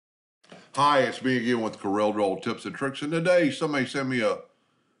Hi, it's me again with Corel Draw Tips and Tricks. And today somebody sent me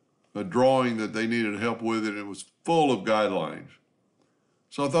a drawing that they needed help with, and it was full of guidelines.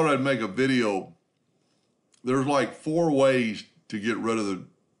 So I thought I'd make a video. There's like 4 ways to get rid of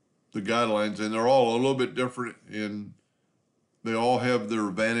the guidelines, and they're all a little bit different, and they all have their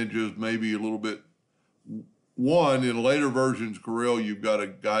advantages, maybe a little bit. One, in later versions of Corel, you've got a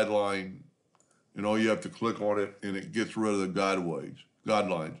guideline, and all you have to click on it, and it gets rid of the guidelines.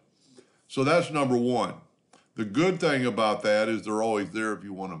 So that's number one. The good thing about that is they're always there if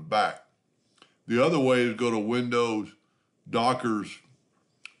you want them back. The other way is go to Windows, Docker's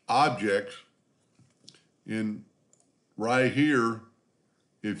Objects, and right here,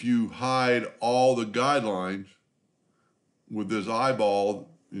 if you hide all the guidelines with this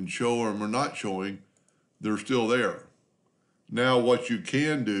eyeball and show them or not showing, they're still there. Now what you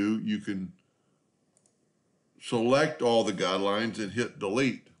can do, you can select all the guidelines and hit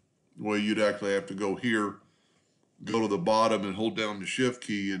delete. Well, you'd actually have to go here, go to the bottom and hold down the shift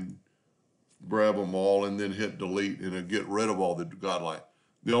key and grab them all and then hit delete, and it'll get rid of all the guidelines.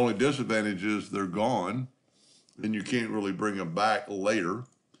 The only disadvantage is they're gone and you can't really bring them back later.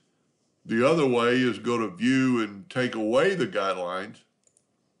 The other way is go to view and take away the guidelines,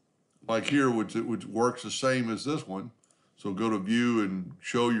 like here, which works the same as this one. So go to view and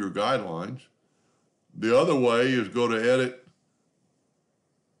show your guidelines. The other way is go to edit,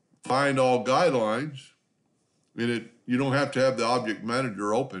 find all guidelines, and you don't have to have the object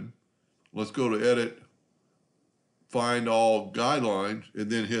manager open. Let's go to edit, find all guidelines,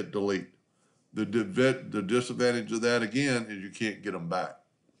 and then hit delete. The disadvantage of that again is you can't get them back,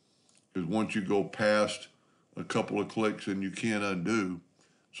 because once you go past a couple of clicks and you can't undo.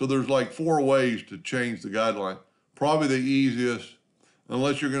 So there's like 4 ways to change the guideline. Probably the easiest,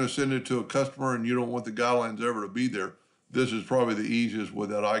 unless you're going to send it to a customer and you don't want the guidelines ever to be there, this is probably the easiest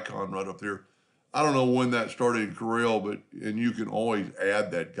with that icon right up there. I don't know when that started in Corel, and you can always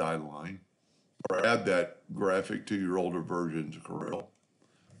add that guideline or add that graphic to your older versions of Corel.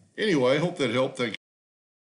 Anyway, I hope that helped. Thank you.